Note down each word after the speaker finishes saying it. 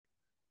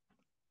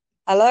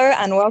Hello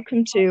and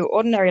welcome to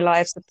Ordinary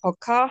Lives, the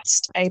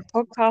podcast, a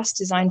podcast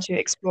designed to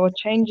explore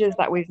changes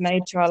that we've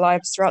made to our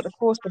lives throughout the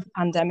course of the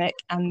pandemic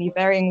and the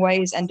varying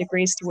ways and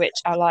degrees to which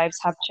our lives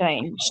have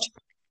changed.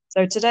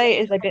 So today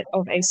is a bit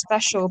of a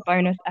special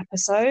bonus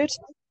episode.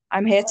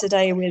 I'm here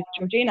today with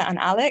Georgina and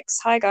Alex.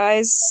 Hi,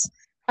 guys.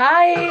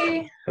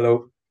 Hi.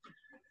 Hello.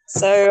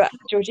 So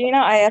Georgina,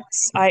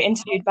 I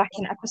interviewed back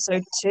in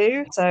episode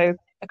 2, so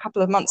a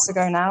couple of months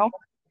ago now.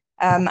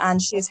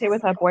 And she's here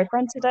with her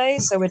boyfriend today,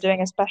 so we're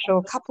doing a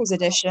special couples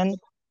edition.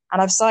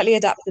 And I've slightly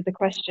adapted the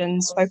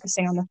questions,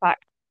 focusing on the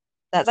fact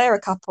that they're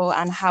a couple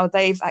and how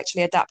they've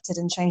actually adapted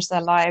and changed their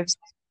lives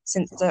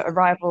since the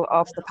arrival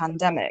of the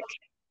pandemic.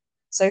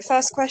 So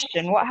first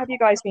question, what have you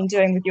guys been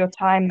doing with your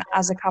time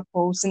as a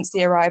couple since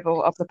the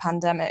arrival of the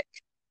pandemic?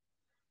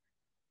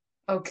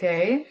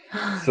 Okay.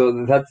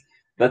 So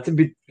that's a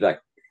bit like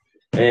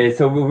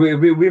so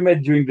we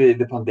met during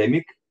the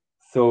pandemic.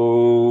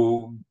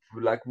 So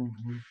like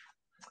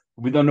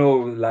we don't know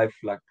life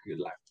like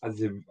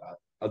as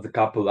a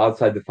couple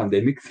outside the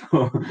pandemic.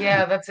 So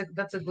Yeah, that's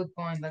a good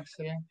point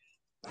actually.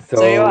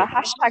 So you're so a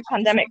hashtag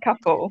pandemic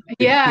couple.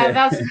 Yeah,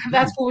 yeah.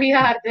 that's who we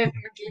are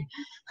definitely.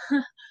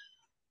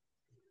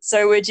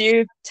 So would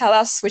you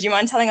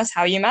mind telling us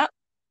how you met?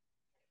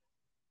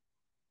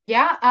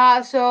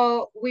 Yeah,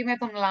 so we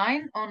met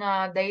online on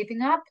a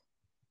dating app.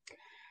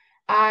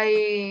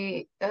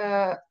 I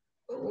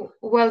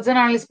well,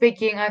 generally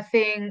speaking, I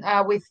think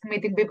with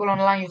meeting people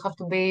online, you have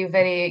to be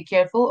very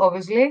careful,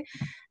 obviously.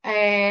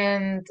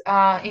 And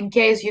in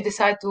case you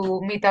decide to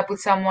meet up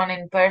with someone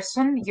in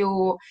person,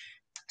 you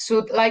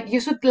should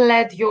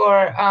let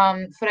your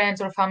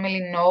friends or family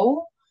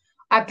know,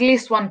 at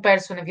least one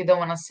person if you don't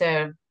want to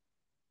share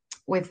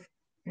with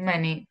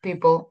many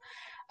people.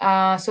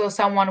 So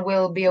someone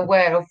will be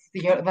aware of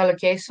the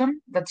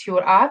location that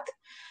you're at.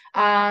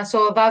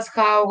 So that's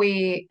how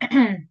we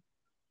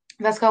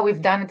that's how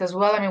we've done it as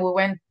well. I mean, we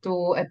went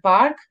to a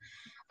park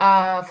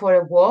for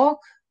a walk,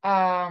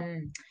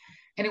 and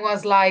it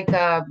was like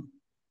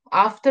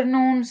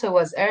afternoon, so it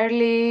was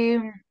early.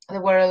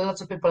 There were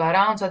lots of people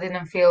around, so I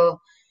didn't feel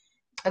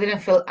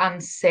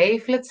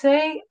unsafe, let's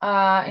say,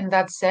 in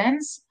that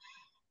sense.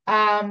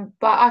 But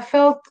I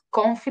felt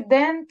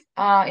confident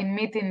in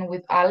meeting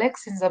with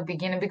Alex since the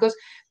beginning because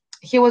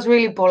he was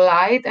really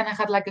polite and I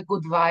had like a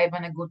good vibe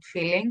and a good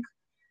feeling.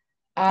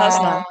 That's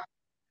nice. Uh,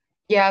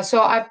 yeah,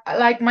 so I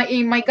like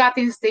my gut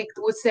instinct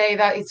would say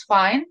that it's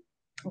fine,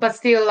 but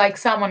still, like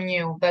someone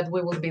knew that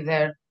we would be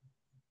there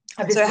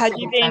at this So had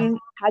you specific time. been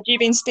had you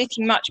been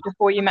speaking much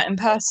before you met in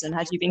person?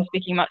 Had you been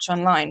speaking much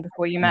online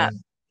before you met?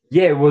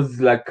 Yeah, it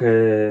was like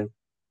 2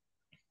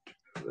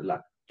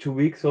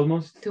 weeks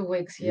almost. 2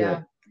 weeks, Yeah.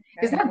 yeah.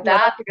 It's not Yeah, that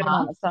that's a good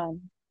amount much. of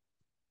time.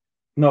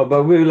 No,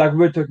 but we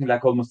were talking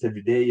like almost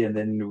every day, and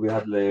then we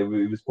had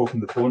we spoke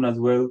on the phone as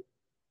well.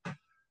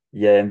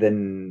 Yeah, and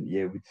then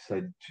we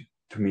decided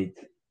to meet.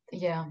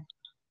 Yeah.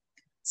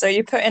 So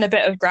you put in a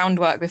bit of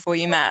groundwork before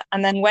you met,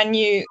 and then when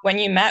you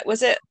met,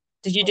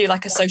 did you do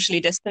like a socially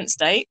distanced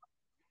date?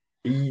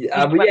 You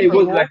Yeah, just but yeah, went it for a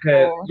was walk, like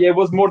or it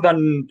was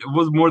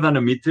more than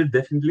a meter,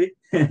 definitely.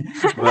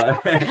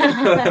 But, but it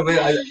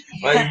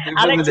Alex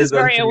wasn't less is than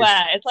very 2 meters.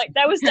 aware. It's like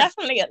there was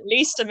definitely at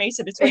least a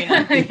meter between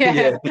us. Yeah.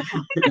 Yeah,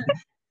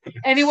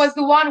 And it was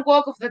the one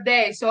walk of the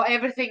day, so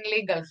everything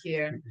legal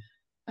here.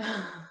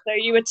 So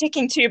you were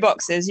ticking two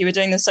boxes. You were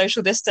doing the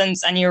social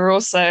distance, and you were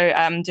also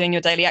doing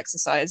your daily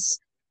exercise.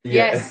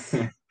 yeah. Yes,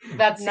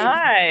 that's it.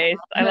 Nice.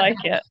 I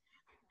like it.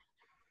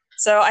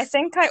 So I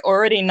think I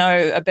already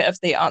know a bit of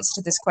the answer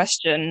to this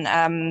question,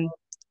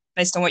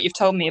 based on what you've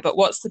told me. But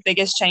what's the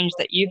biggest change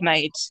that you've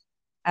made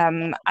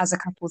as a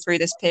couple through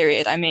this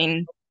period? I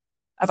mean,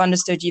 I've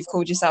understood you've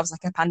called yourselves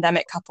like a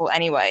pandemic couple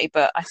anyway,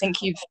 but I think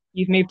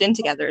you've moved in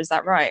together. Is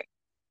that right?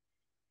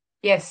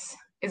 Yes,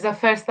 it's the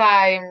first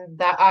time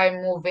that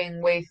I'm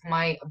moving with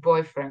my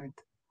boyfriend.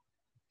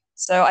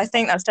 So I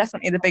think that's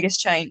definitely the biggest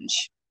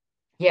change.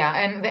 Yeah,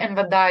 and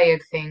the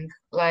diet thing,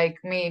 like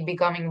me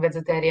becoming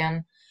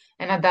vegetarian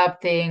and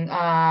adapting,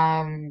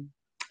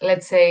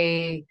 let's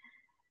say,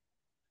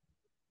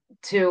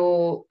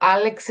 to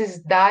Alex's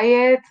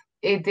diet,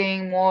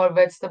 eating more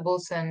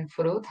vegetables and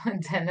fruit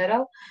in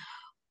general.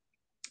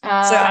 So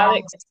Um,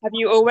 Alex,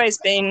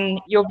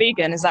 you're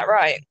vegan, is that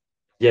right?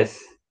 Yes.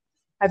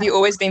 Have you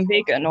always been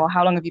vegan, or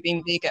how long have you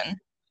been vegan?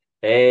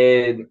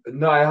 And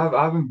no, I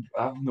haven't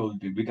always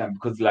been vegan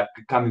because like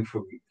coming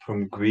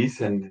from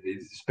Greece and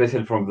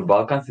especially from the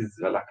Balkans is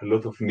like a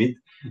lot of meat.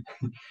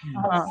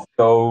 Uh-huh.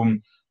 So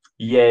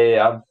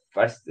yeah,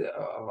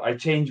 I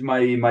changed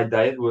my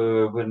diet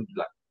when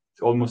like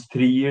almost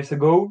 3 years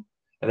ago,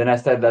 and then I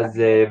started as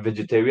a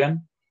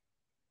vegetarian,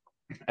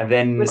 and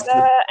then Was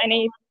there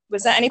any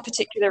was there any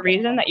particular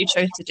reason that you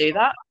chose to do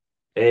that?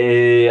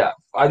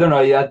 I don't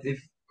know yet if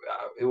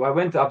I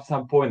went up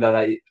some point that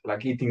I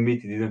like eating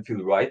meat, it didn't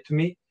feel right to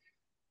me.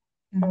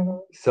 Mhm.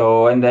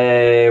 So and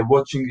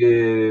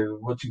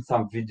watching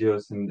some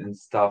videos and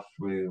stuff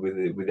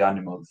with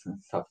animals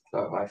and stuff,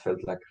 I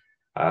felt like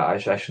I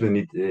shouldn't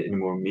eat any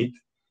more meat.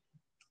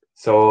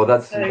 So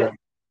that's So that.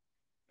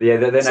 Yeah,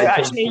 then So I changed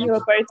actually, to you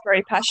are both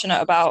very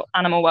passionate about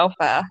animal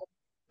welfare.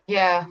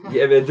 Yeah.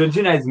 yeah. But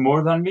Georgina is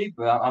more than me,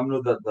 but I'm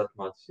not that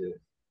much.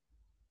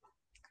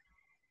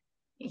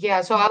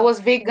 Yeah, so I was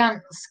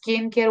vegan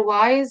skincare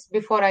wise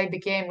before I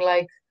became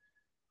like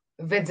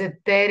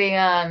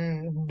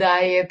vegetarian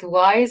diet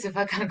wise, if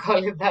I can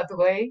call it that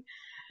way.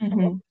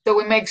 Hmm. So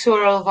we make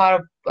sure all of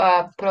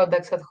our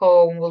products at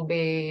home will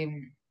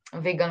be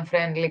vegan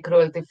friendly,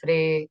 cruelty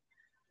free,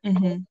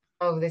 Hmm.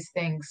 all of these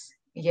things.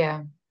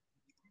 Yeah.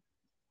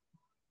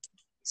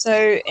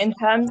 So in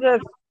terms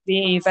of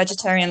the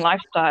vegetarian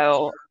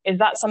lifestyle, is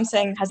that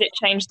something, has it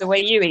changed the way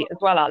you eat as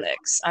well,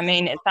 Alex? I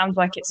mean, it sounds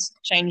like it's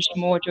changed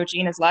more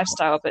Georgina's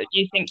lifestyle, but do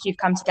you think you've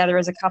come together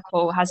as a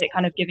couple? Has it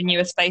kind of given you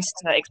a space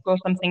to explore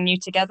something new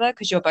together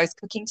because you're both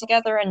cooking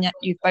together and yet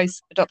you've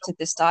both adopted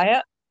this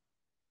diet?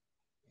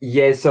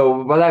 Yeah,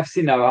 so what I've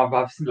seen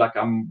like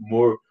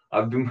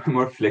I've been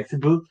more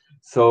flexible.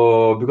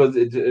 So because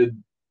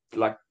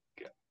like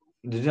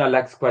Georgina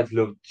likes quite a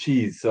lot of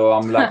cheese, so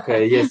I'm like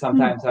yeah,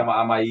 sometimes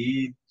I might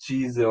eat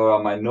cheese or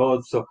I might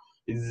not. So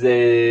it's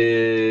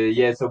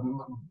yeah,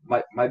 so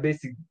my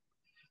basic,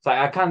 so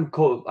I can't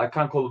call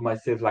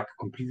myself like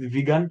completely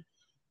vegan,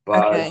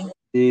 but Okay.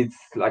 it's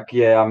like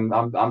yeah,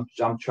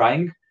 I'm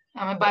trying.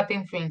 I'm a bad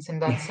influence in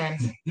that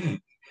sense.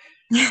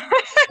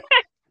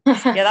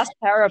 Yeah, that's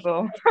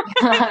terrible.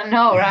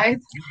 No, right?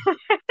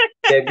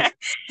 Yeah,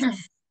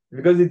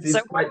 because So it's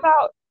what quite.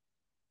 about,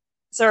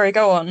 sorry,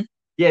 go on.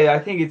 Yeah, I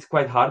think it's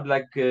quite hard,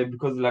 like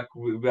because like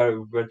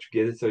we're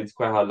together, so it's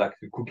quite hard, like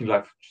cooking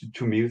like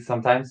two meals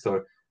sometimes.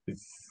 So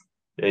it's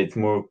yeah, it's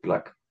more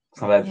like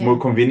sometimes more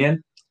Yeah.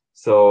 convenient.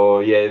 So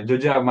yeah,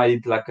 Georgia might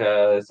eat like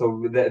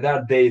so there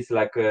are days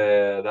like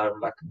there are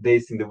like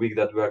days in the week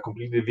that we are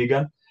completely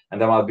vegan, and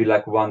there might be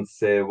like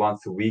once a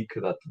week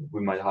that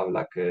we might have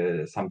like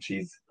some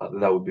cheese.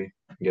 That would be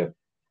yeah.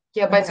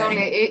 Yeah, but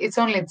Okay. it's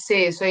only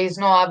cheese, so it's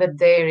no other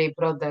dairy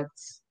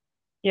products.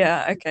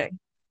 Yeah, okay.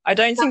 I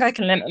don't think I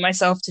can limit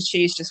myself to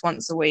cheese just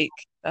once a week.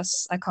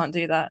 I can't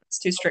do that. It's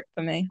too strict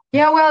for me.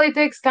 Yeah, well, it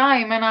takes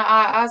time, and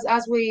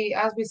as we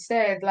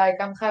said, like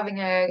I'm having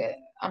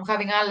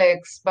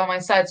Alex by my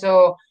side,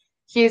 so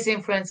he's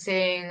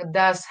influencing,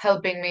 thus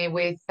helping me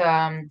with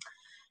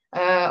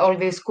all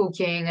this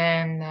cooking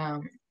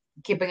and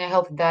keeping a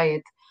healthy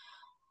diet.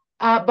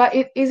 But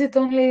is it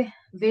only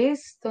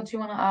this? Don't you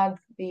want to add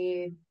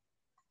the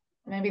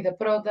maybe the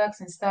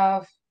products and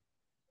stuff?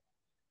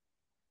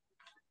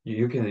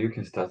 You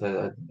can start.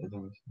 I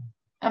don't.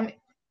 Um,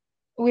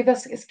 with the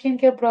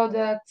skincare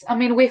products, I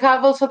mean, we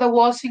have also the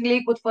washing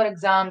liquid, for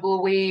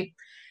example. We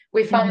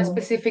found a Hmm.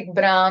 specific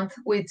brand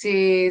which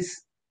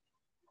is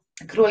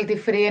cruelty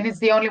free, and it's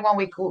the only one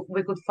we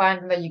could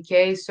find in the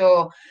UK.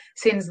 So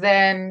since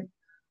then,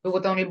 we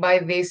would only buy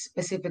this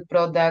specific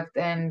product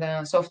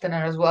and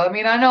softener as well. I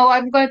mean, I know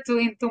I'm going to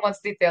in too much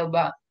detail,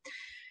 but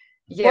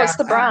yeah, What's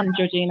the brand,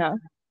 Georgina?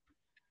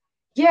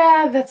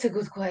 yeah, that's a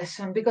good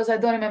question because I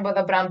don't remember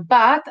the brand,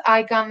 but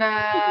I can.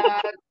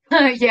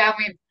 Yeah, I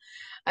mean,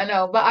 I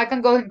know, but I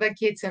can go in the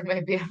kitchen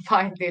maybe and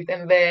find it,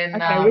 and then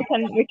Okay,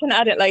 we can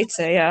add it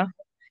later, yeah.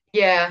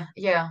 yeah,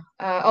 yeah.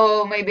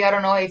 Oh, maybe I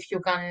don't know if you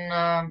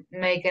can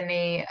make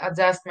any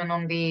adjustment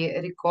on the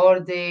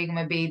recording,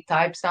 maybe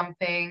type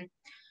something.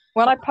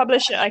 When I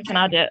publish it, I can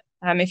add it.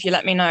 If you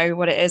let me know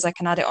what it is, I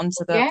can add it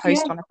onto the Yeah, yeah.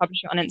 post when I publish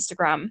it on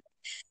Instagram.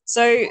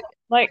 So,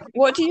 like,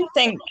 what do you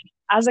think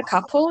as a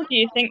couple? Do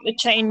you think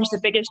the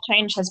biggest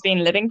change has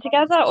been living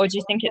together, or do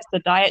you think it's the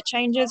diet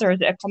changes, or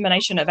is it a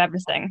combination of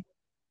everything?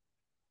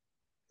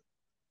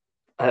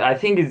 I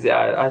think it's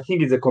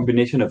a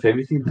combination of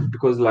everything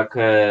because like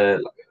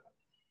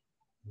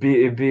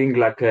being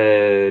like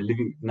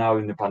living now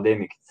in the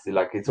pandemic, it's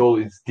like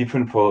it's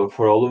different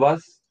for all of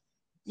us.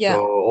 So Yeah.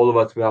 all of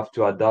us we have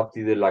to adapt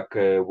either like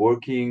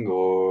working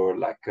or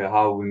like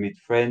how we meet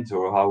friends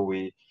or how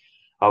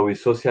we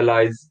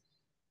socialize.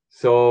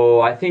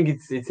 So I think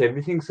it's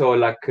everything. So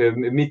like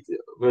meet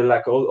well,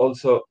 like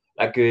also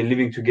like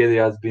living together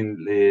has been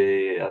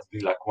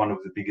like one of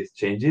the biggest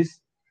changes.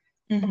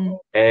 Hmm.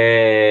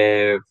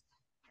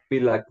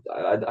 Feel like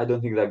I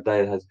don't think that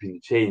diet has been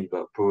changed,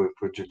 but for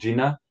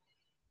Georgina.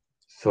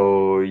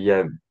 So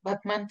yeah, But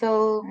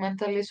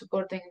mentally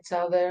supporting each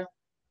other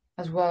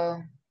as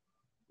well.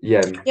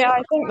 yeah, Yeah,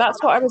 I think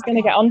that's what I was going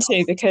to get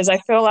onto because I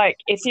feel like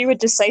if you would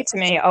just say to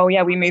me, "Oh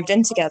yeah, we moved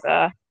in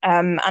together,"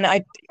 and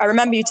I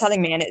remember you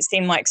telling me, and it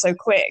seemed like so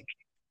quick.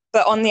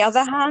 But on the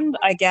other hand,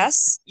 I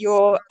guess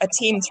you're a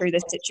team through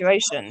this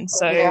situation,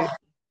 so Yeah,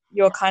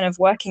 you're kind of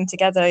working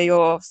together,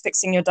 you're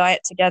fixing your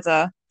diet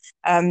together.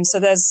 So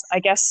I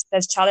guess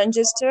there's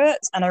challenges to it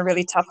and a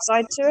really tough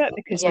side to it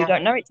because you yeah,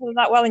 don't know each other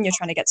that well and you're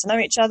trying to get to know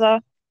each other.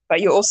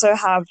 But you also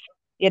have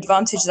the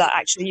advantage that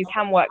actually you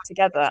can work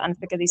together and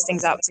figure these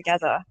things out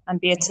together and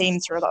be a team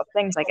through a lot of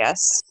things, I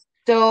guess.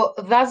 so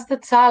that's the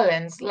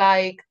challenge.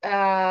 Like,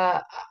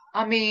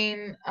 I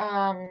mean,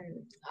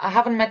 I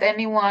haven't met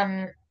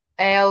anyone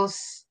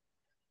else.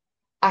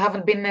 I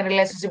haven't been in a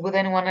relationship with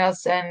anyone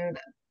else, and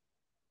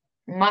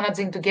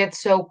managing to get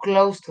so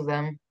close to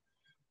them.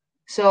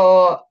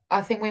 So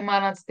I think we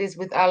manage this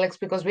with Alex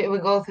because we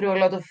go through a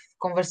lot of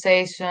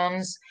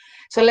conversations.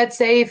 So let's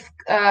say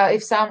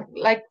if some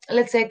like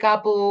let's say a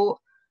couple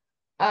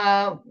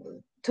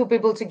two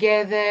people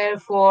together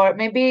for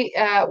maybe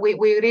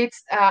we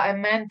reached a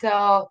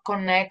mental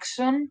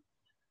connection.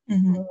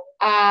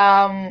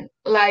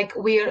 Like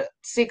we're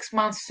 6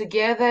 months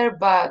together,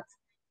 but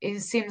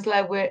it seems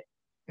like we're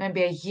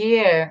maybe a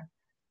year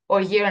or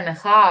year and a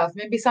half.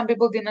 Maybe some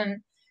people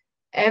didn't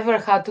ever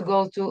had to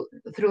go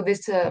through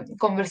these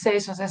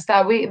conversations and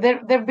stuff.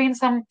 There've been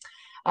some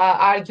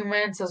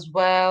arguments as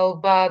well,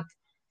 but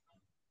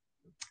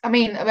I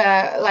mean,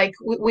 like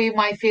we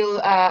might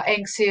feel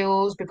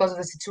anxious because of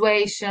the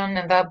situation,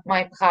 and that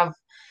might have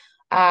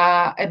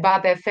a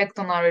bad effect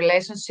on our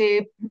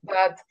relationship.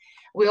 But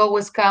we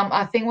always come.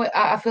 I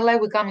feel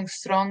like we're coming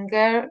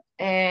stronger,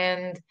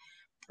 and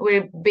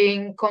we're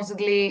being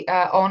constantly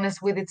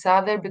honest with each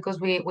other because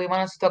we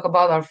want to talk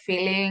about our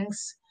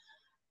feelings.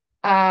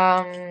 Do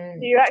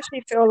you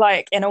actually feel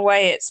like, in a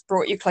way, it's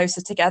brought you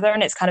closer together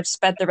and it's kind of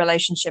sped the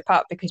relationship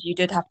up because you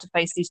did have to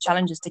face these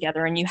challenges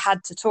together and you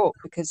had to talk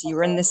because you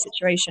were in this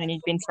situation and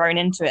you'd been thrown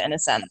into it in a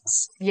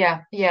sense?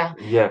 Yeah. Yeah.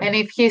 And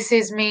if he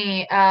sees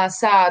me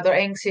sad or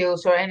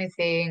anxious or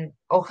anything,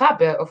 or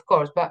happy, of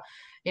course, but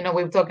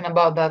we're talking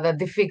about the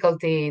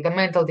difficulty, the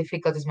mental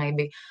difficulties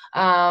maybe.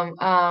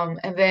 And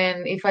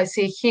then if I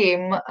see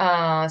him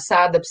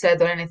sad,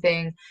 upset, or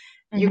anything,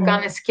 you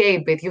can't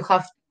escape it. You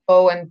have to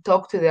go and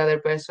talk to the other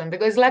person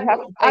because, like, You have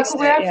to face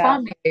it, yeah.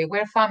 family.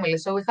 We're family,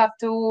 so we have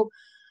to.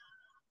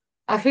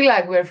 I feel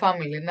like we're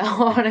family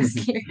now,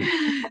 honestly.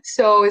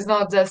 So it's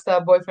not just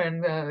a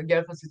boyfriend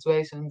girlfriend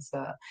situations.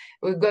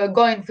 We're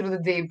going through the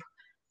deep,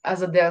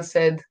 as Adele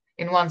said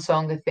in one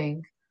song, I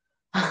think,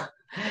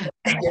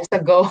 years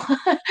ago.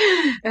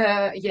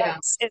 Yeah.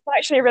 It's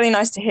actually really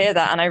nice to hear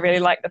that, and I really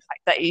like the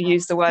fact that you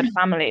use the word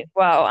family as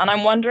well. And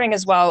I'm wondering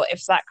as well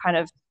if that kind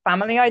of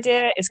family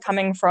idea is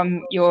coming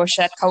from your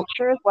shared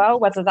culture as well,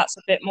 whether that's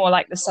a bit more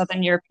like the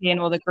Southern European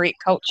or the Greek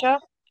culture,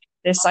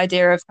 this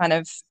idea of kind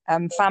of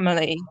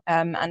family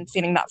and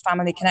feeling that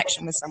family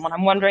connection with someone.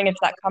 I'm wondering if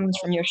that comes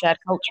from your shared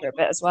culture a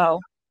bit as well.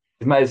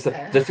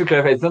 Just to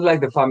clarify, it's not like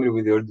the family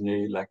with the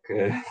ordinary, like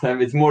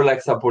it's more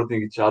like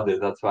supporting each other.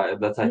 That's I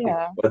think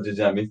what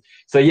Georgina means.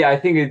 So yeah, I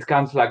think it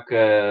comes like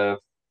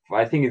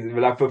I think it's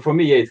like for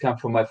me, yeah, it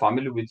comes from my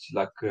family, which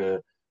like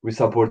we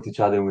support each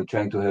other and we're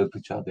trying to help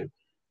each other.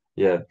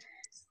 Yeah,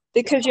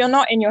 because you're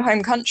not in your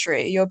home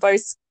country, you're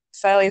both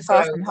fairly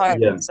far from home,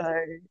 yeah. so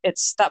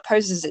that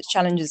poses its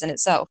challenges in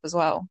itself as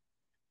well.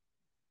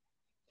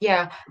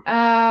 Yeah.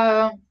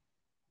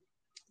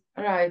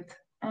 Right.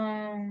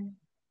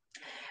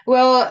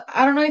 Well,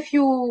 I don't know if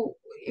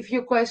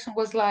your question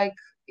was like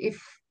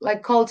if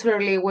like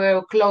culturally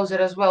we're closer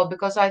as well,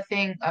 because I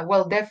think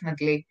well,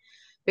 definitely,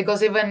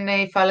 because even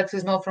if Alex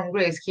is not from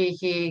Greece,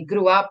 he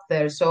grew up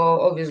there, so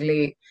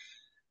obviously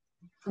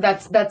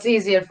that's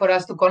easier for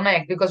us to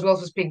connect because we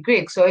also speak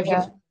Greek. So if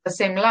you speak the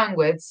same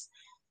language,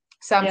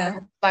 some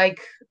like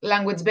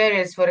language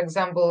barriers, for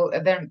example,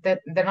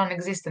 they're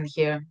non-existent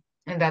here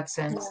in that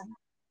sense.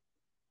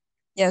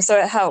 Yeah, so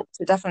it helps.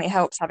 It definitely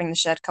helps having the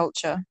shared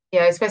culture.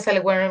 Yeah, especially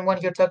when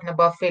you're talking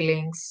about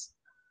feelings.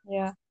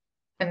 Yeah.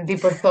 And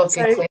deeper thoughts.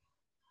 So,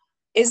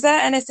 is there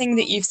anything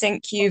that you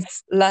think you've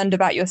learned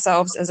about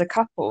yourselves as a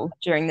couple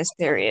during this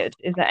period?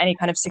 Is there any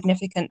kind of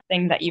significant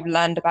thing that you've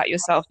learned about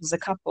yourself as a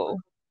couple?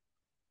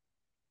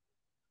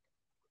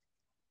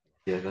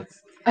 Yeah,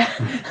 that's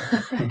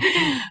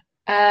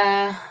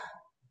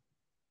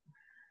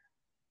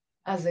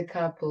as a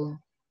couple.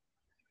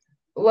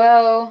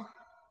 Well,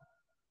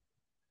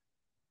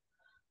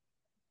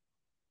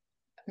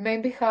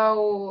 maybe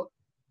how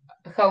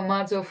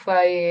much of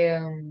I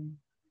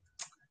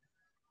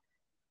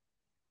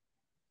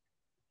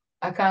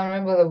can't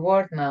remember the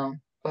word now,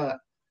 but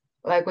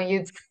like when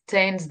you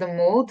change the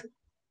mood,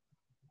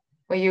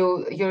 when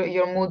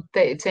your mood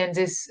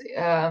changes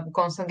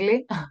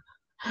constantly.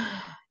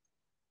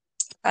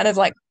 Kind of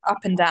like up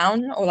and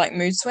down, or like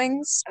mood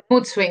swings?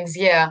 Mood swings,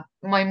 yeah.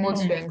 My mood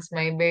swings,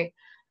 maybe.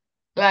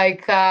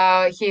 Like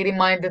he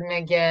reminded me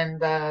again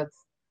that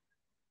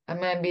I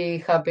might be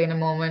happy in a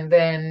moment,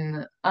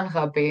 then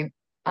unhappy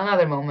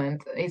another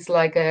moment. It's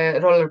like a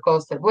roller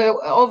coaster. Well,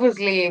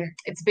 obviously,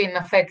 it's been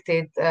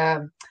affected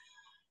by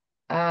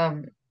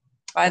the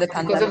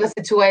pandemic. Because of the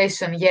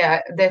situation.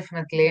 Yeah,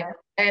 definitely. Yeah.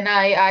 And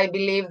I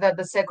believe that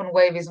the second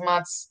wave is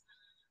much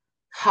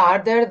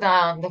harder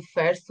than the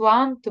first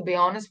one, to be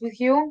honest with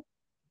you.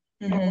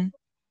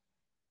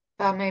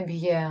 Maybe,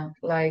 yeah,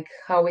 like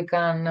how we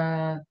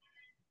can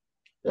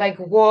like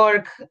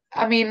work.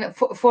 I mean,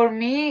 for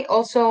me,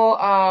 also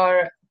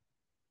our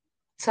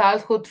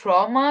childhood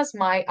traumas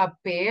might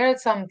appear at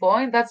some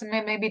point. That's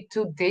maybe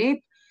too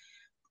deep.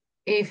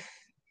 It's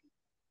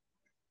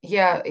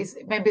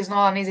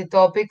not an easy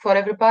topic for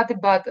everybody,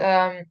 but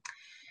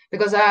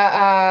because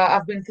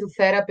I've been through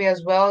therapy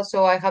as well,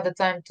 so I had the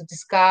time to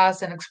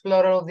discuss and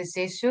explore all of these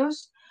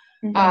issues,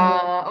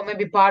 or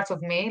maybe parts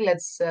of me.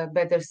 Let's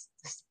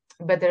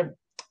better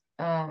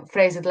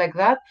phrase it like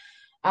that.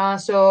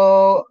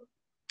 So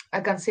I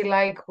can see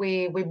like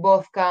we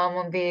both come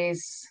on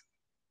this,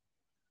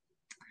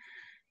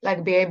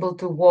 like be able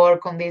to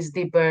work on these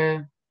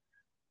deeper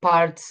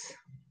parts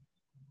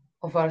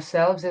of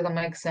ourselves, if that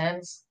makes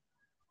sense.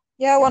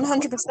 Yeah,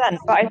 100%.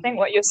 But I think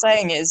what you're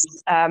saying is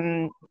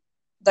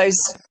those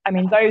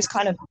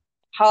kind of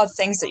hard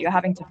things that you're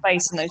having to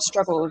face and those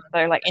struggles,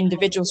 though, like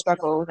individual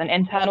struggles and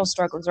internal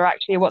struggles, are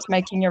actually what's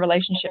making your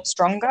relationship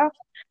stronger.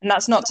 And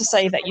that's not to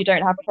say that you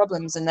don't have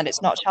problems and that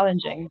it's not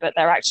challenging, but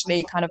they're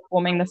actually kind of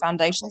forming the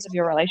foundations of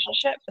your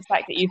relationship. The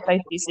fact that you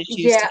face these issues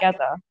Yeah,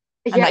 together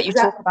and yeah, that you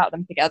talk about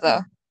them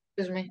together.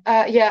 excuse me.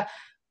 Yeah,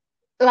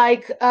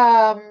 like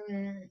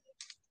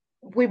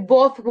we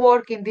both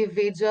work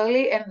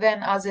individually and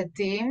then as a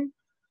team.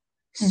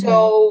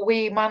 So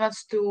we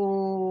managed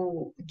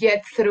to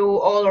get through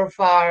all of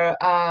our,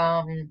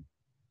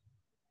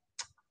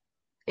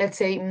 let's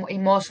say,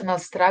 emotional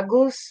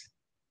struggles.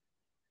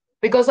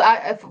 Because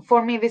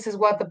for me, this is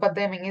what the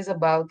pandemic is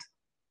about.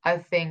 I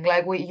think,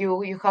 like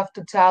you have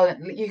to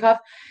challenge, you have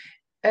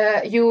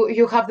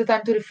the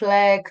time to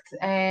reflect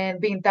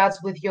and be in touch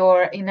with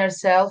your inner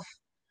self.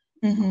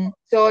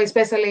 So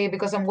especially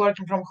because I'm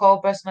working from home,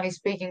 personally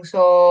speaking,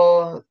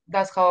 so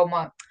that's how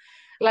much.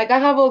 Like I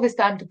have all this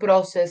time to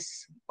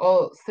process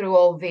through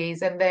all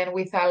these, and then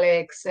with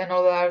Alex and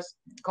all our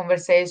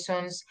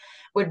conversations,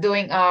 we're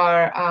doing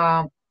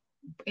our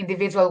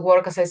individual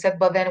work, as I said,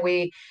 but then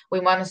we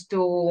managed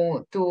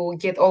to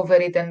get over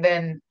it and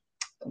then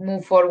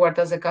move forward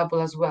as a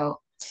couple as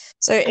well.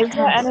 So is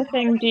there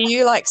anything, do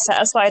you like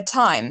set aside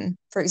time,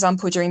 for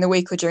example, during the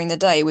week or during the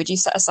day? Would you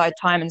set aside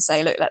time and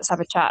say, look, let's have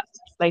a chat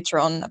later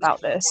on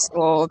about this?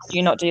 Or do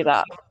you not do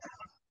that?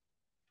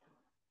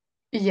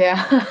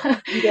 Yeah,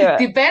 You do it.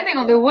 depending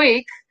on the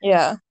week.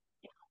 Yeah.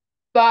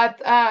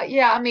 But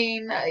yeah, I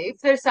mean,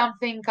 if there's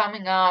something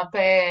coming up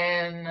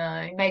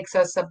and it makes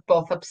us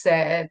both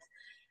upset,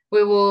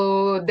 we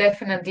will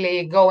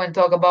definitely go and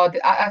talk about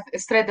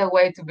it straight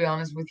away, to be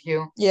honest with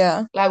you.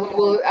 Yeah. Like we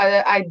will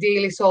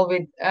ideally solve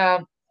it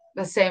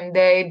the same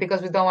day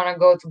because we don't want to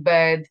go to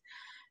bed.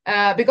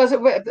 Because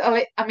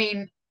I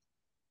mean,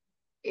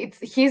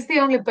 he's the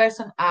only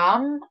person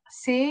I'm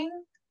seeing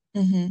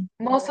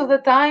most of the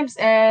times,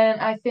 and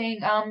I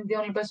think I'm the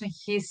only person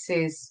he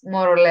sees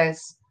more or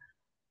less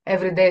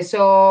every day.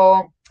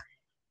 So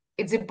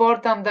it's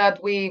important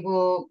that we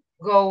will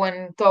go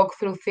and talk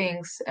through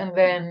things and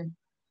then,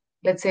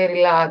 let's say,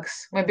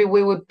 relax. Maybe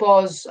we would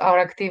pause our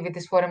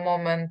activities for a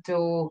moment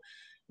to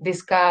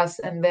discuss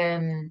and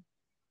then,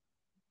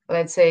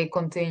 let's say,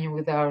 continue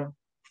with our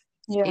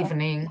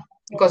evening.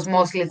 Because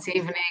mostly it's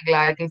evening,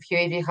 like if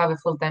you have a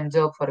full-time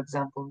job, for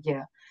example,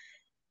 yeah.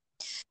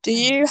 Do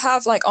you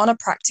have, like, on a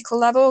practical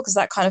level, because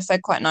that kind of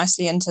fed quite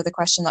nicely into the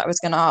question that I was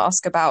going to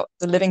ask about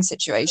the living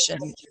situation,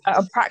 at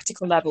a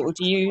practical level,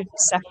 do you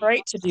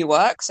separate to do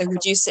work? So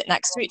would you sit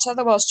next to each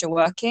other whilst you're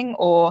working?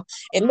 Or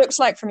it looks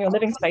like from your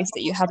living space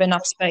that you have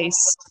enough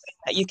space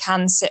that you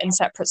can sit in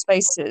separate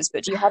spaces,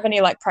 but do you have any,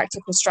 like,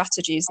 practical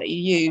strategies that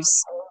you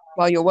use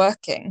while you're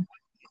working?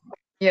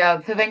 Yeah,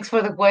 thanks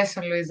for the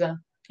question, Luisa.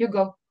 You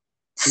go.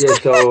 Yeah,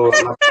 so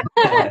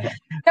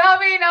No, I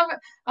mean,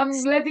 I'm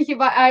letting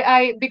him.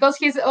 I because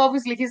he's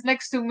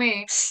next to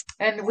me,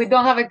 and we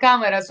don't have a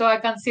camera, so I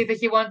can see that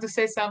he wants to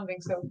say something.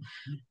 So,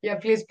 yeah,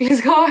 please go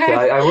so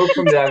ahead. I work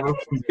from the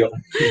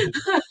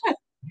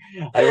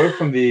I work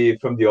from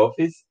the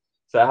office,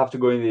 so I have to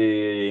go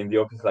in the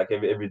office like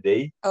every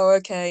day. Oh,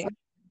 okay.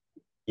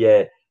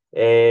 Yeah,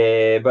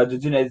 but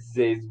Georgina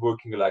is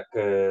working like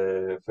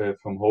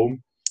from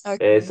home.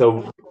 Okay.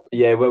 So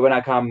yeah, when I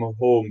come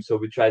home, so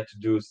we try to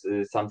do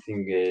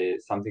something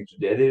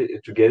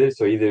together.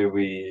 So either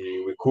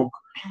we cook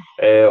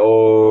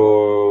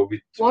or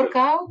we Work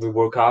out. we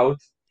work out,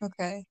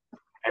 Okay.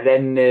 and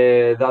then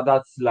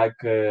that's like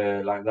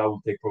that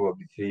will take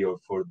probably 3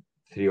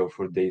 or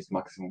 4 days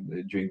maximum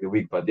during the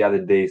week. But the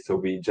other days, so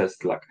we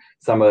just like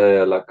some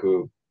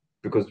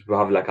because we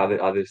have like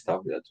other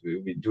stuff that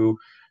we do,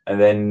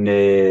 and then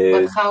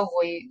But how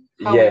we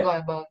go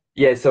about?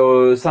 Yeah,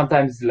 so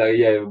sometimes like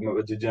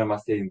Georgina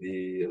must stay in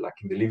the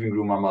living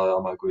room. I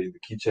might go in the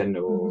kitchen,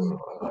 or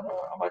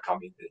I might come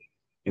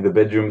in the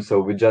bedroom.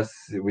 So we just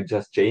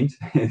change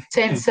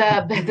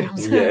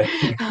Bedrooms,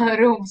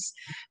 rooms.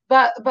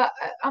 But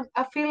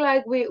I feel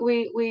like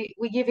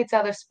we give each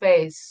other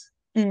space.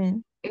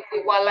 If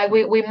we want, like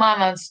we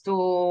manage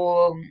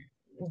to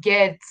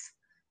get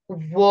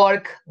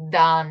work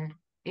done,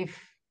 if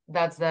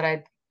that's the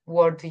right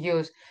word to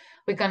use.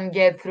 We can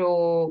get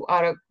through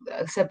our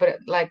separate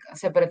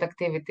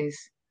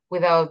activities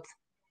without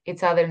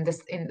each other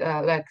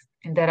like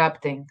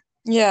interrupting.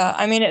 Yeah,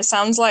 I mean, it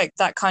sounds like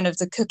that kind of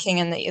the cooking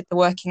and the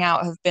working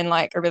out have been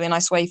like a really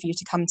nice way for you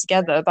to come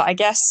together. But I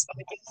guess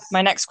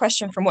my next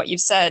question from what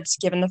you've said,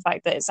 given the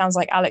fact that it sounds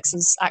like Alex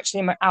is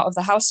actually out of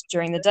the house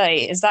during the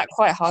day, is that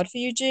quite hard for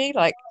you, G?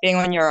 Like being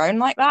on your own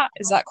like that?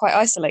 Is that quite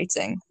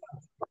isolating?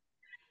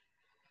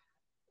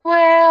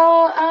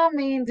 Well, I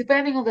mean,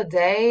 depending on the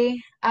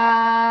day,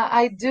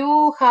 I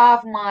do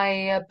have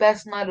my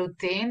personal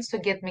routines to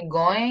get me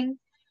going.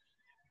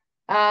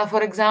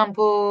 For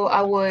example,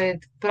 I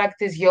would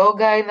practice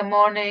yoga in the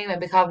morning,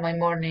 maybe have my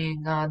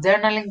morning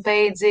journaling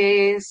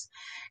pages,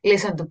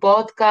 listen to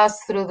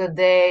podcasts through the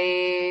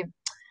day,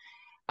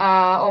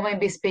 or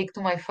maybe speak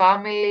to my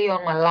family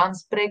on my lunch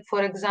break,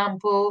 for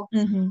example.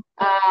 Hmm.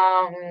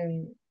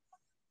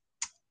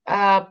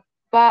 Um,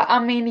 but I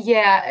mean,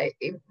 yeah,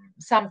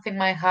 something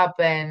might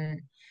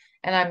happen,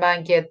 and I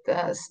might get,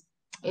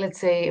 let's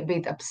say, a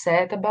bit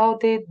upset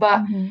about it. But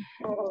Hmm.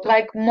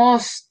 like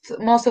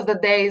most of the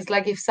days,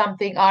 like if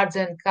something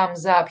urgent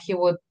comes up, he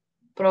would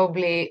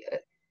probably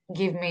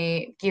give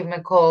me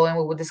a call and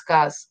we would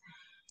discuss.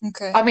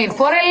 Okay. I mean,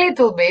 for a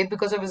little bit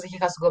because obviously he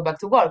has to go back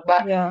to work,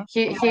 but Yeah.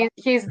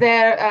 he's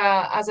there.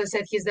 As I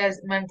said, he's there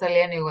mentally,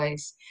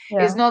 anyways.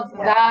 Yeah. It's not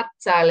that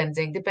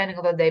challenging, depending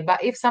on the day.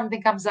 But if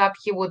something comes up,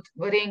 he would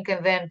ring,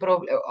 and then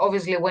probably,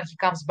 obviously, when he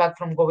comes back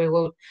from work, we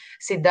will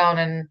sit down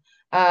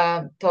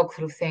and talk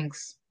through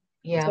things.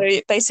 So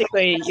Yeah.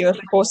 basically, you're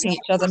supporting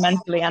each other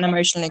mentally and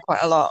emotionally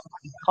quite a lot,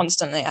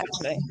 constantly,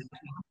 actually.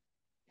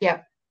 Yeah.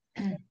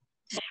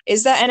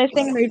 Is there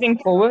anything moving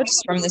forward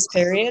from this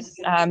period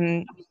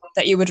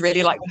that you would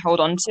really like to hold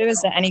on to?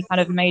 Is there any kind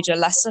of major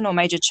lesson or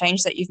major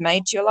change that you've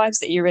made to your lives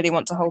that you really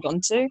want to hold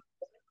on to?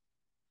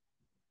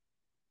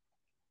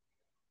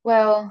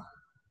 Well,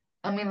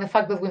 I mean, the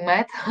fact that we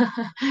met.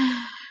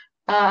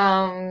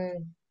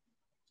 um,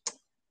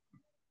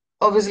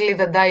 Obviously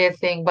the diet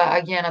thing, but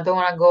again, I don't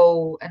want to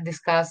go and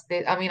discuss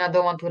it. I mean, I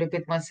don't want to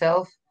repeat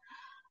myself.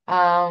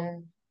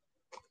 Um,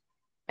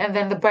 and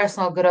then the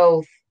personal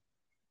growth,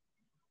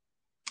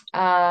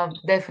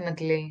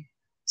 definitely.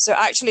 So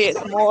actually,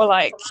 it's more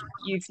like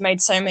you've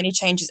made so many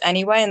changes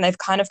anyway, and they've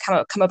kind of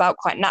come about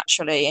quite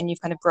naturally, and you've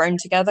kind of grown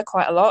together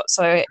quite a lot.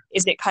 So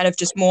is it kind of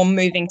just more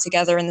moving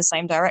together in the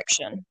same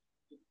direction?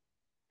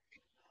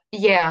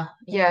 Yeah,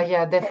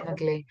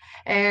 definitely.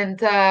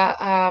 And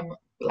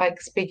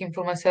like speaking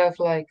for myself,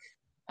 like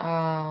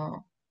uh,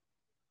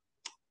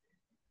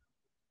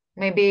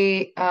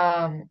 maybe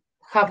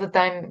have the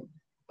time,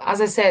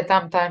 as I said,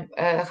 have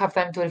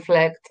time to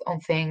reflect on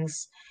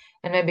things,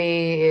 and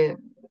maybe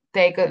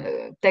take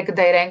a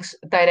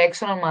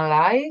direction on my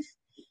life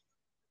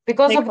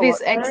because Take of a what, this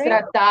sorry?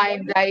 extra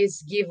time that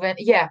is given.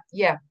 Yeah,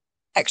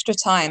 Extra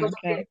time. because of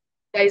Okay. this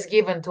that is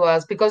given to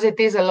us, because it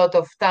is a lot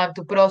of time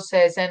to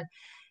process. And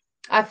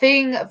I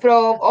think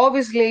from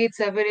obviously it's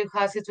a very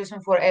hard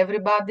situation for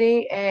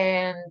everybody,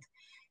 and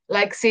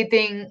like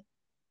sitting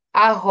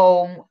at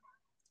home,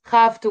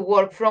 have to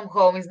work from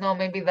home is not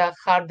maybe the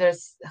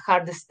hardest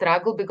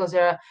struggle, because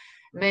there are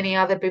many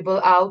other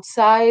people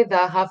outside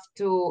that have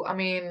to, I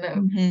mean,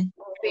 Hmm.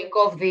 think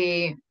of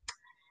the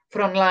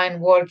frontline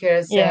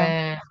workers Yeah.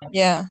 and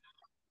Yeah.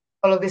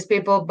 all of these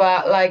people.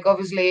 But like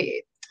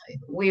obviously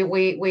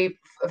we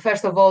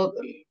first of all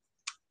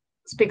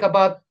speak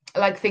about,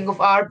 like, think of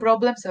our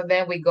problems, and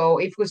then we go,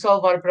 if we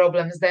solve our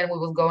problems, then we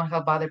will go and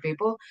help other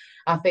people.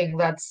 I think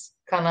that's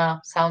kind of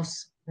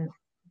sounds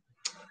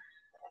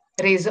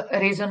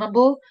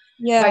reasonable.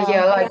 But Yeah.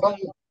 yeah, like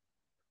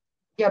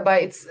yeah,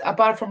 but it's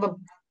apart from the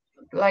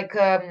like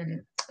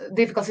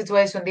difficult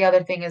situation, the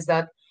other thing is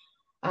that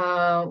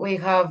we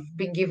have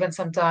been given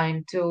some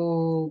time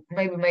to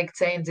maybe make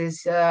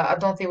changes. I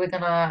don't think we're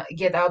gonna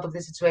get out of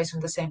this situation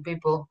the same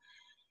people.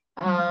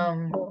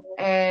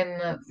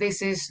 And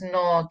this is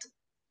not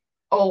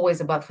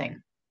always a bad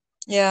thing.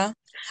 Yeah.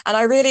 And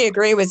I really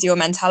agree with your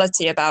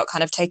mentality about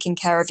kind of taking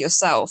care of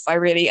yourself.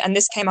 And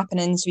this came up in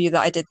an interview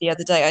that I did the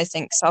other day. I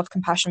think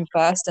self-compassion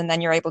first, and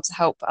then you're able to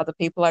help other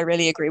people. I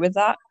really agree with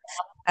that.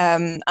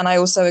 And I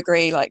also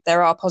agree, like,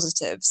 there are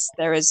positives.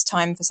 There is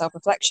time for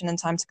self-reflection and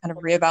time to kind of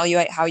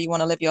reevaluate how you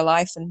want to live your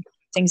life and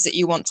things that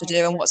you want to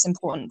do and what's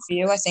important for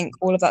you. I think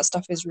all of that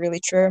stuff is really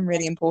true and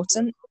really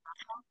important.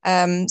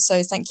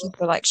 So thank you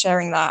for like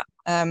sharing that,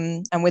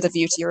 and with a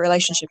view to your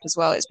relationship as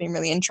well. It's been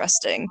really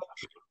interesting.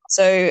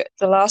 So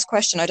the last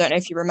question, I don't know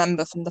if you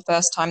remember from the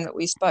first time that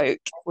we spoke,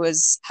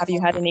 was have you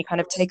had any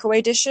kind of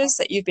takeaway dishes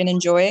that you've been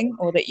enjoying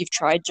or that you've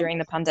tried during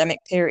the pandemic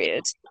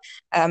period?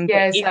 But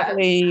Yes.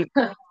 equally,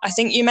 I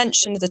think you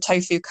mentioned the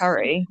tofu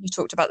curry. You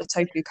talked about the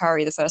tofu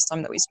curry the first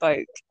time that we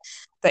spoke.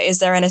 But is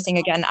there anything,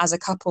 again, as a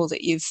couple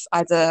that you've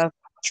either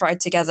tried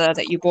together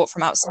that you bought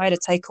from outside, a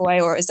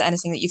takeaway, or is there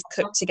anything that you've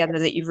cooked together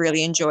that you've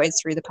really enjoyed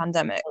through the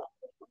pandemic?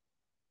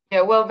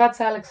 Yeah, well, that's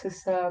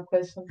Alex's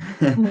question.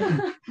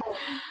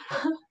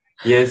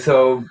 Yeah,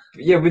 so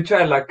yeah, we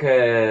try like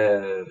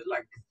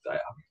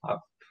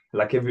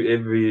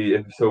every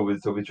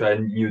episode, so we try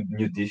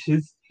new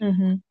dishes.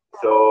 Mm-hmm.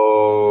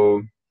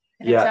 So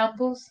yeah,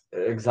 Examples?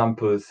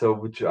 examples. So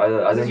which I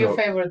What's don't your know.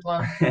 favorite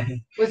one?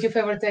 What's your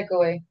favorite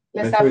takeaway?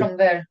 Let's My start favorite from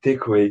there.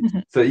 takeaway.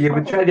 So yeah,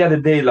 we tried the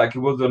other day. Like it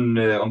was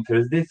on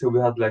Thursday, so we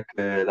had like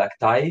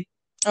Thai.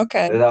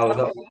 Okay. Yeah,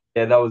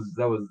 that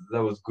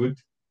was good.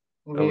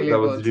 Really That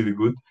was good. really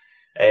good.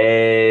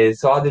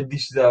 So other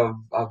dishes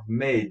I've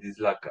made is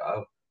like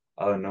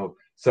I don't know.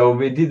 So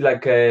we did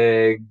like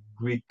a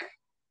Greek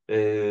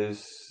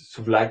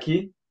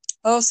souvlaki.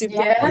 Oh, super.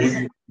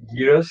 Yes.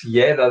 Gyros.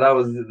 Yeah, that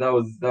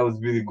was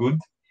really good.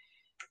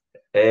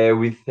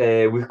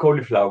 With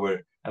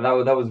cauliflower. and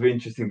that was very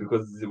interesting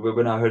because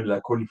when I heard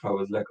like cauliflower,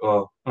 I was like,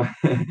 oh,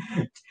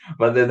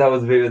 but that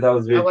was It very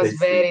was tasty.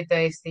 very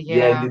tasty.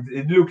 Yeah, Yeah.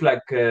 it looked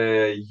like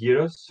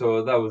gyros,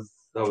 so that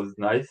was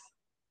nice.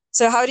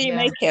 So how do you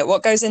Yeah. make it?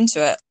 What goes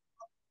into it?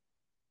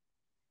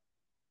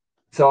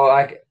 So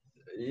like,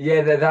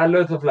 yeah, there are a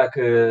lot of like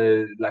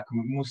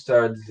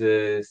mustard,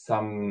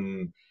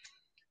 some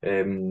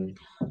um,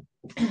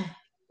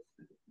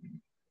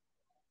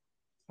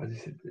 what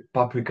is it,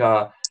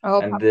 paprika, Oh,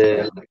 and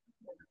paprika.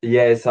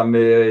 yeah, some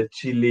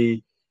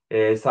chili,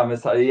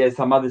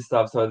 some other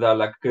stuff. So there are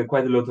like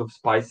quite a lot of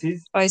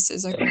spices.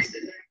 Spices, okay.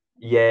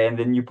 Yeah, and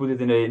then you put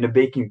it in a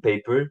baking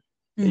paper.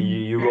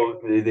 Mhm. You roll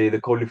the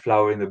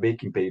cauliflower in the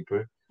baking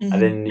paper, and Mhm.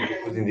 then you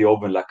put it in the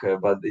oven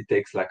but it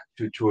takes like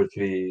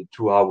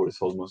 2 hours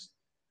almost.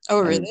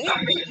 Oh, And really?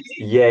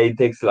 yeah, it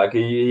takes like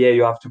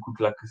you have to cook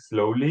like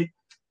slowly,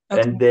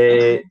 Okay. and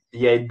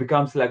yeah, it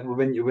becomes like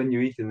when you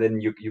eat and then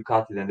you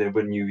cut it, and then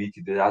when you eat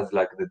it, it has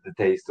like the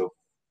taste of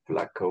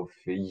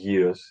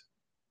years.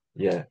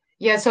 Yeah.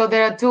 Yeah, so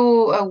there are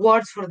two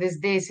words for this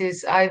dish.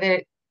 Is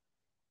either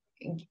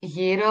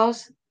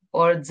gyros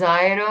or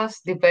gyros,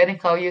 depending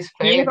how you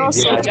spell it in Gyros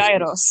or Yeah, Greek.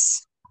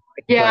 gyros?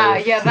 Yeah,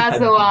 gyros. yeah, that's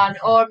the one.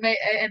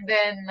 And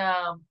then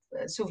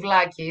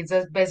souvlaki. It's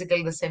just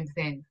basically the same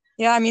thing.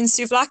 Yeah, I mean,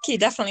 souvlaki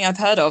definitely I've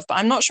heard of, but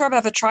I'm not sure I've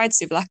ever tried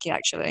souvlaki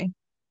actually.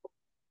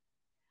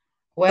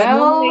 But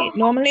Well,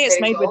 normally it's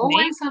there is made with meat.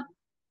 always some.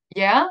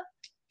 Yeah.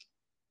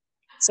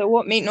 So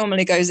what meat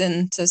normally goes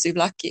into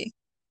souvlaki?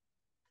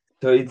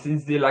 So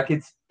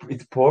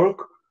it's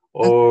pork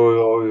Okay.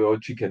 or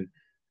chicken.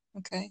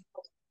 Okay.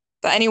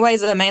 But anyway,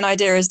 the main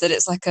idea is that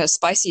it's like a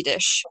spicy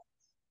dish.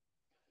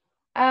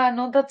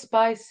 Not that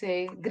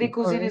spicy. Greek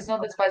cuisine Sorry. is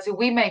not that spicy.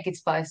 We make it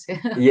spicy.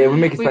 Yeah, we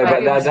make it We spicy,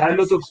 make but there it are a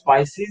lot of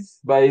spices,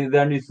 but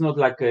then it's not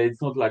like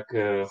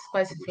spicy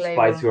spicy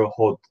flavor. or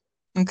hot.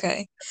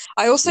 Okay.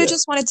 I also Yeah.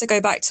 just wanted to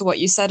go back to what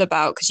you said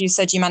about, because you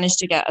said you managed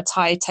to get a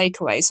Thai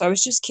takeaway. So I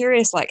was just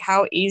curious, like,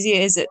 how easy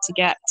is it to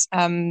get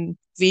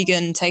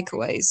vegan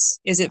takeaways?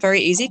 Is it very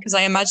easy? Because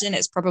I imagine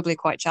it's probably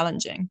quite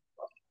challenging.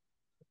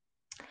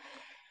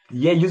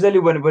 Yeah, usually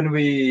when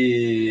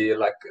we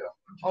like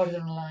Order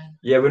online.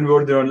 yeah, when we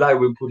order online,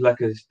 we put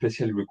like a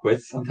special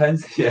request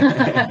sometimes.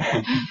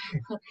 Yeah.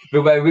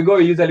 But we go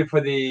usually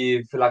for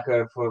the for like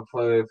for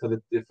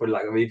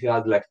like if you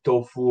have like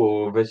tofu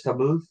or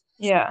vegetables,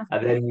 Yeah.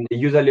 and then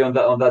usually on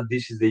that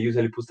dishes they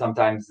usually put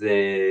sometimes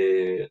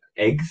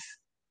eggs.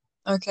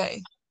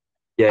 Okay.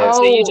 Yeah,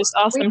 So you Oh, just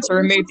ask we them put, to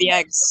we remove put the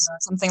eggs,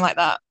 something like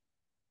that.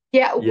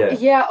 yeah, yeah,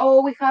 yeah.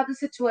 Oh, we had a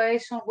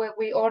situation where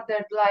we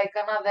ordered like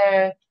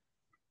another,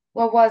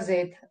 what was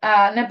it?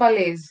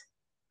 Nepalese.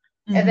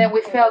 And then Mhm.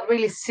 we felt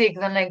really sick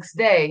the next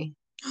day.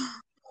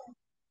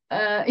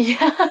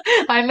 Yeah,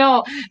 I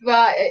know,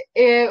 but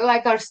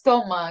like our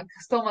stomach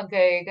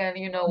ache, and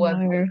you know what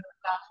No.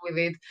 comes with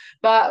it.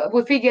 But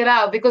we figured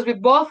out because we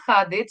both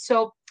had it,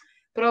 so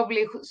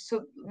probably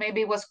so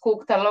maybe it was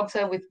cooked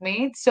alongside with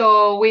meat.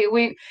 So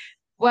we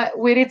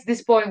reached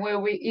this point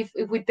where if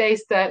we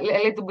taste a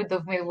little bit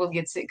of meat, we'll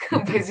get sick,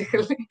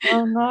 basically.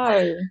 Oh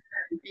no.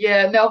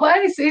 Yeah, no, but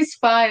it's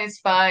fine. It's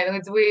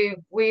fine.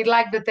 We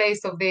like the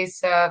taste of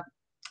this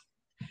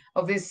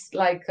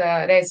like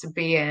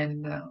recipe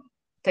and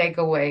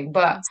takeaway.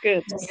 But That's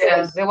good.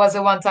 yeah, there was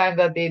a one time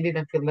that it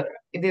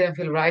didn't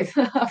feel right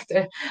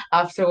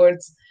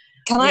afterwards.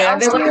 Can I Yeah, ask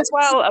there you was as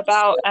well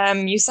about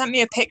you sent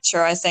me a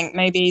picture, I think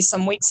maybe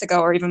some weeks ago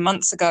or even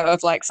months ago,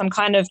 of like some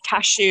kind of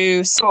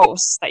cashew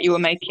sauce that you were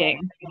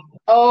making.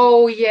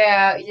 oh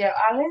yeah, yeah,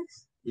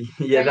 Alex,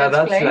 yeah. can you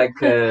That's explain? like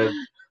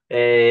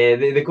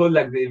they call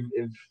like the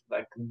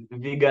like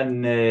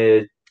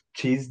vegan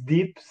cheese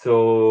dip.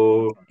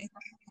 So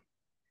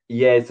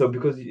yeah, so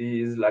because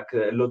it's like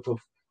a lot of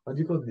what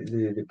do you call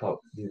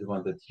the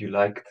one that you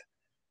liked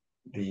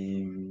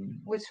the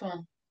Which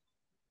one?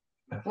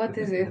 I What forgot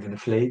is it? the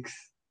flakes.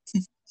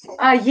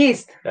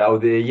 Yeast. Oh,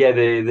 the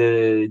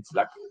it's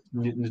like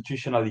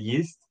nutritional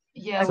yeast.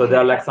 Yeah, So we there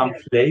are like some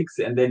flakes,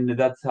 and then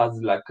that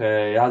has like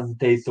it has the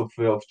taste of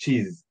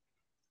cheese,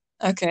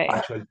 Okay.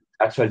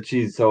 actual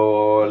cheese.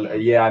 So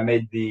yeah, I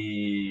made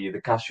the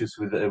cashews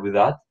with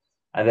that,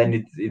 and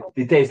then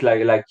it tastes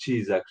like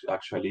cheese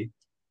actually.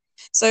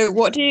 So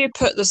what do you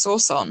put the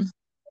sauce on?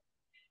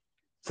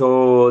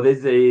 So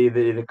there's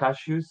the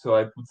cashews. So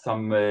I put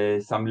some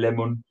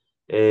lemon,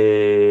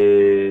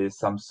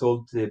 some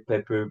salt,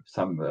 pepper,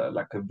 some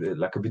like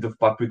a bit of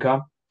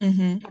paprika.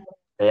 Hmm.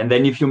 And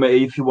then if you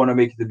want to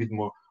make it a bit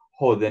more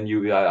hot, then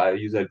I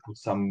usually put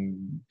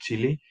some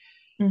chili.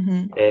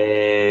 Hmm.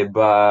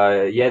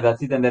 But yeah,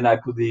 that's it. And then I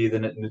put the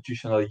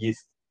nutritional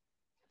yeast.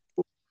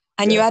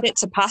 And you Yeah, add it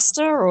to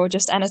pasta or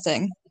just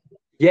anything?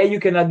 yeah. You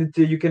can add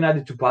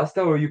it to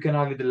pasta, or you can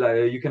have it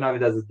like you can have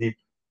it as a dip.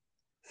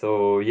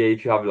 So yeah,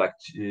 if you have like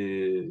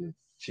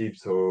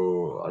chips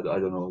or I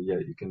don't know, yeah,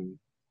 you can.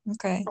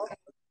 Okay.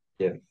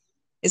 Yeah.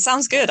 It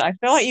sounds good. I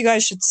feel like you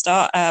guys should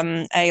start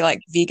a like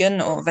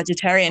vegan or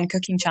vegetarian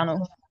cooking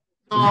channel.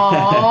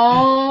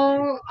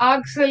 Oh,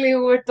 actually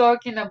we're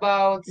talking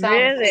about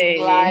something Really?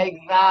 like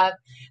that.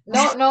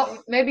 No,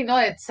 maybe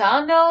not a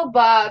channel,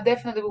 but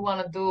definitely we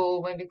want to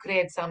do maybe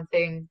create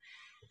something,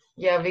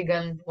 yeah,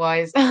 vegan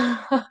wise.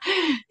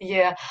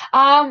 Yeah.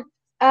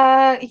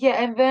 Yeah,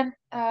 and then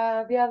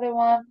the other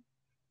one,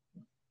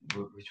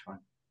 Which one?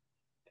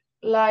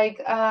 like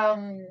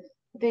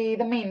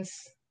the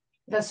mince,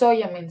 the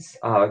soya mince.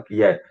 Oh,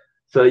 yeah.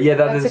 So yeah,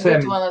 That's that's a the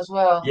good same. one as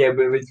well. Yeah,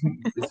 but it's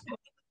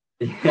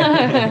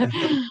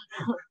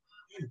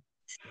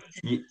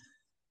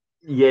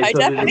yeah. I So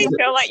definitely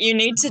feel like you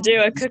need to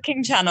do a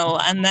cooking channel,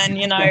 and then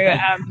then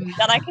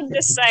I can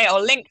just say or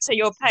link to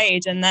your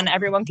page, and then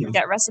everyone can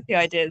get recipe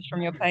ideas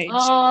from your page.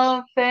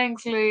 Oh,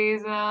 thanks,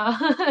 Lisa.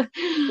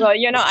 Well,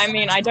 I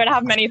mean, I don't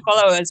have many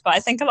followers, but I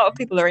think a lot of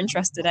people are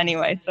interested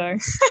anyway. So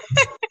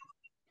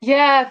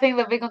Yeah, I think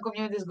the vegan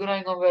community is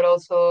growing overall,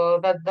 so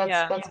that's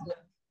yeah. good.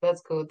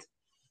 That's good.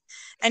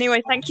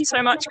 Anyway, thank you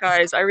so much,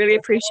 guys. I really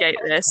appreciate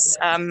this.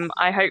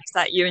 I hope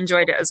that you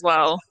enjoyed it as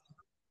well.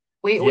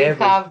 We Yeah,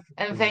 have,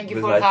 and thank you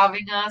was for nice.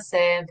 having us,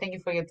 and thank you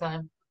for your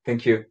time.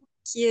 Thank you. Thank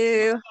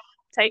you.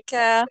 Take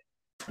care.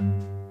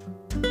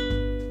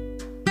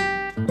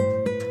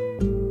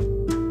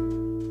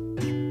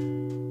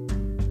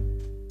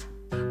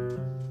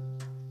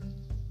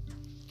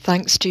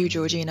 Thanks to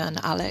Georgina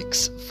and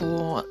Alex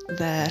for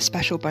their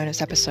special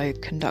bonus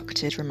episode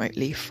conducted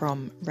remotely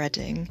from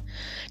Reading.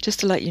 Just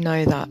to let you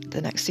know that the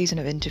next season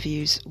of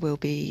interviews will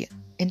be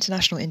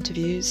international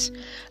interviews,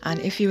 and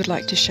if you would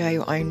like to share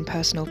your own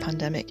personal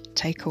pandemic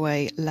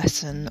takeaway,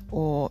 lesson,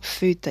 or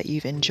food that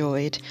you've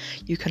enjoyed,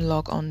 you can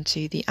log on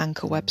to the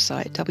Anchor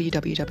website,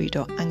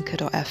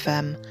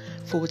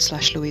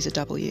 www.anchor.fm/Louisa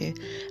W,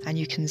 and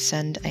you can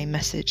send a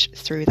message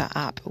through that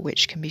app,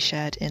 which can be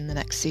shared in the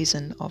next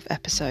season of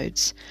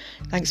episodes.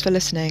 Thanks for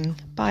listening.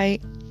 Bye.